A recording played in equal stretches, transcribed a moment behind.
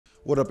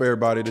What up,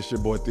 everybody? This is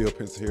your boy Theo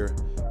Pinson here.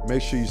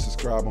 Make sure you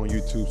subscribe on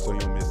YouTube so you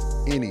don't miss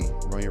any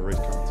Run Your Race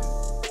content.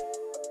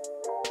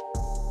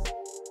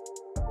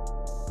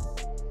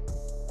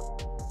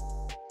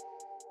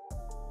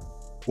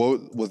 Well,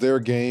 was there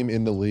a game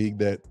in the league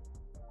that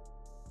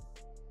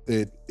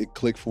it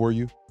clicked for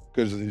you?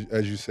 Because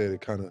as you said,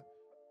 it kind of,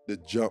 the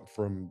jump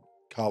from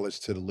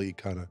college to the league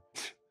kind of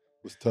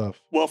was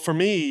tough. Well, for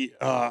me,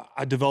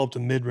 I developed a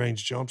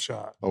mid-range jump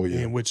shot. Oh,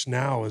 yeah. Which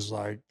now is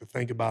like, to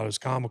think about is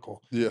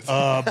comical. Yes.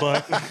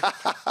 But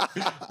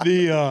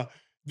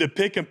the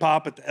pick and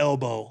pop at the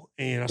elbow,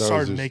 and I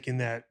started making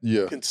that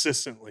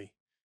consistently,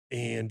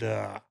 and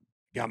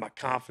got my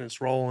confidence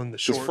rolling. The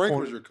short Frank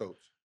corner. was your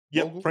coach.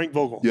 Yep, Vogel? Frank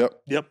Vogel.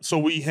 Yep. So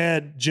we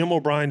had Jim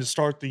O'Brien to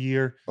start the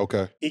year.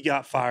 Okay. He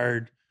got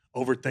fired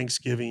over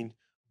Thanksgiving.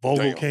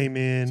 Vogel came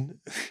in.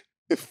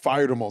 It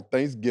fired him on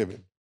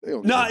Thanksgiving.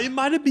 No, it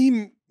might have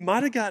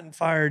gotten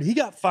fired. He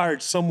got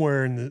fired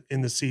somewhere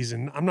in the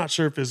season. I'm not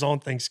sure if it was on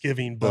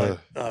Thanksgiving,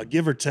 but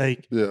give or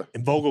take. Yeah.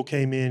 And Vogel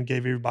came in,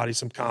 gave everybody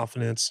some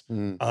confidence.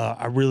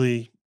 I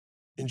really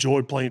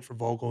enjoyed playing for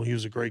Vogel. He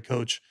was a great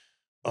coach.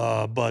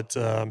 But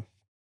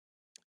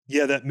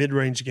that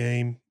mid-range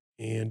game,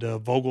 and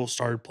Vogel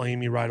started playing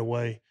me right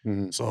away.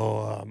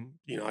 So,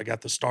 I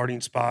got the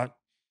starting spot,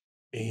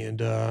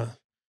 and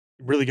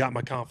really got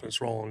my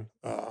confidence rolling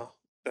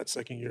that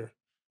second year.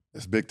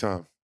 It's big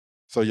time.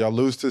 So y'all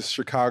lose to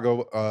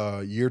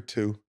Chicago year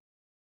 2,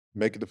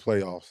 make it the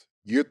playoffs.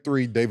 Year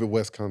 3, David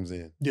West comes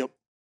in. Yep.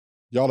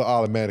 Y'all are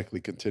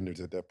automatically contenders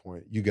at that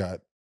point. You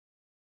got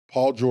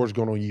Paul George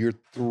going on year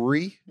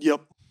 3.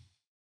 Yep.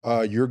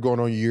 You're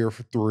going on year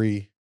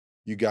 3.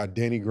 You got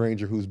Danny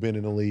Granger, who's been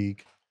in the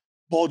league.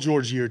 Paul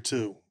George year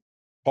 2.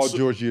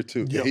 George year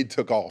 2. Yep. He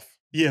took off.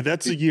 Yeah,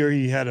 that's the year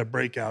he had a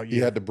breakout year.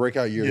 He had the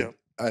breakout year.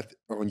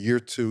 On year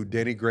 2,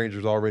 Danny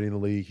Granger's already in the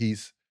league.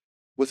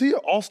 Was he an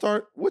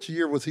all-star? Which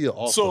year was he an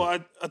all-star? So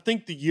I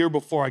think the year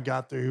before I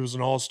got there, he was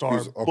an all-star.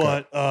 Okay.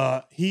 But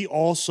he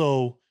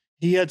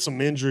had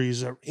some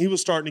injuries. He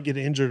was starting to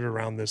get injured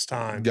around this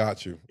time.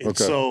 Got you. And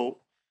okay.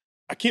 So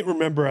I can't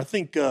remember. I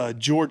think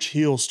George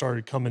Hill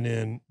started coming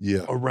in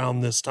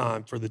around this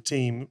time for the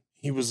team.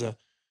 He was a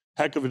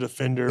heck of a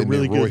defender. And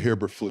really then Roy good.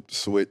 Hibbert flipped the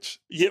switch.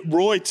 Yeah,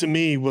 Roy to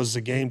me was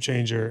a game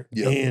changer.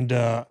 Yep. And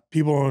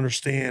people don't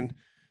understand.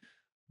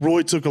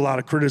 Roy took a lot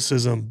of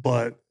criticism,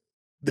 but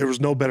there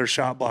was no better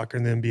shot blocker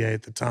in the NBA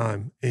at the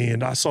time.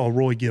 And I saw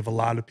Roy give a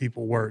lot of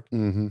people work.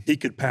 He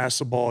could pass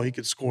the ball. He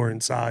could score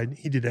inside.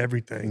 He did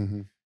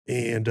everything.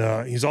 And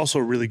he's also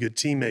a really good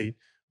teammate.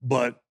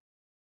 But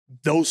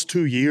those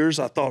 2 years,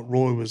 I thought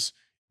Roy was,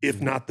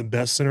 if not the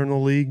best center in the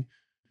league,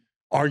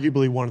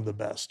 arguably one of the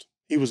best.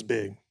 He was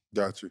big.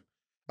 Got you.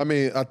 I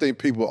mean, I think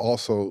people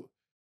also,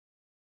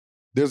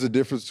 there's a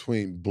difference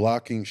between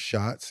blocking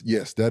shots.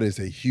 Yes, that is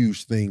a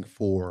huge thing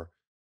for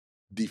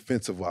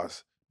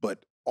defensive-wise.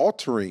 But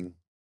altering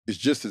is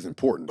just as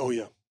important. Oh,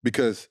 yeah.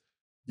 Because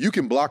you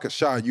can block a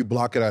shot, you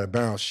block it out of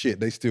bounds, shit,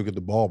 they still get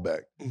the ball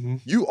back.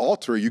 You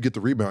alter it, you get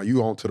the rebound,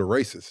 you on to the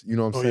races. You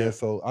know what I'm saying? Yeah.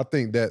 So I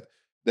think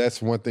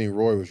that's one thing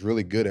Roy was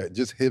really good at.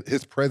 Just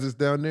his presence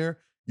down there,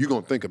 you're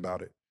going to think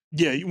about it.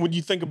 Yeah, when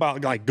you think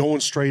about like going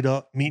straight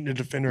up, meeting the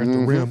defender at the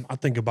rim, I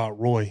think about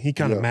Roy. He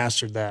kind of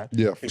mastered that.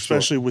 Yeah,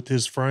 especially with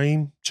his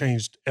frame,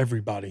 changed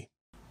everybody.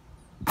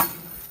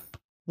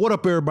 What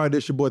up, everybody?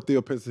 This your boy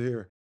Theo Pinson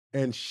here.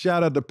 And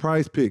shout out to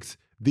Prize Picks,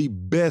 the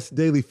best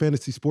daily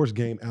fantasy sports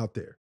game out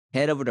there.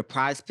 Head over to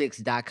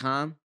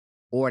prizepicks.com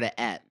or the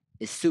app.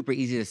 It's super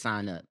easy to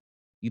sign up.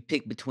 You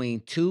pick between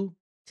 2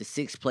 to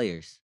 6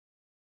 players.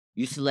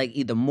 You select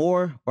either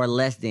more or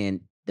less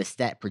than the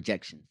stat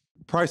projections.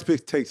 Prize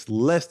Picks takes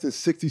less than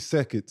 60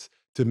 seconds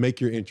to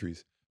make your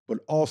entries, but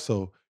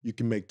also you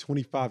can make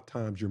 25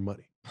 times your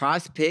money.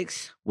 Prize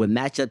Picks will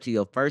match up to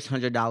your first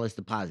 $100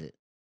 deposit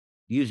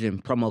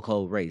using promo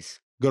code RACE.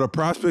 Go to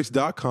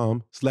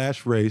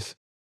prizepicks.com/race.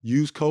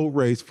 Use code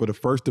RACE for the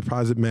first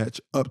deposit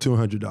match up to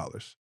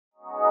 $100.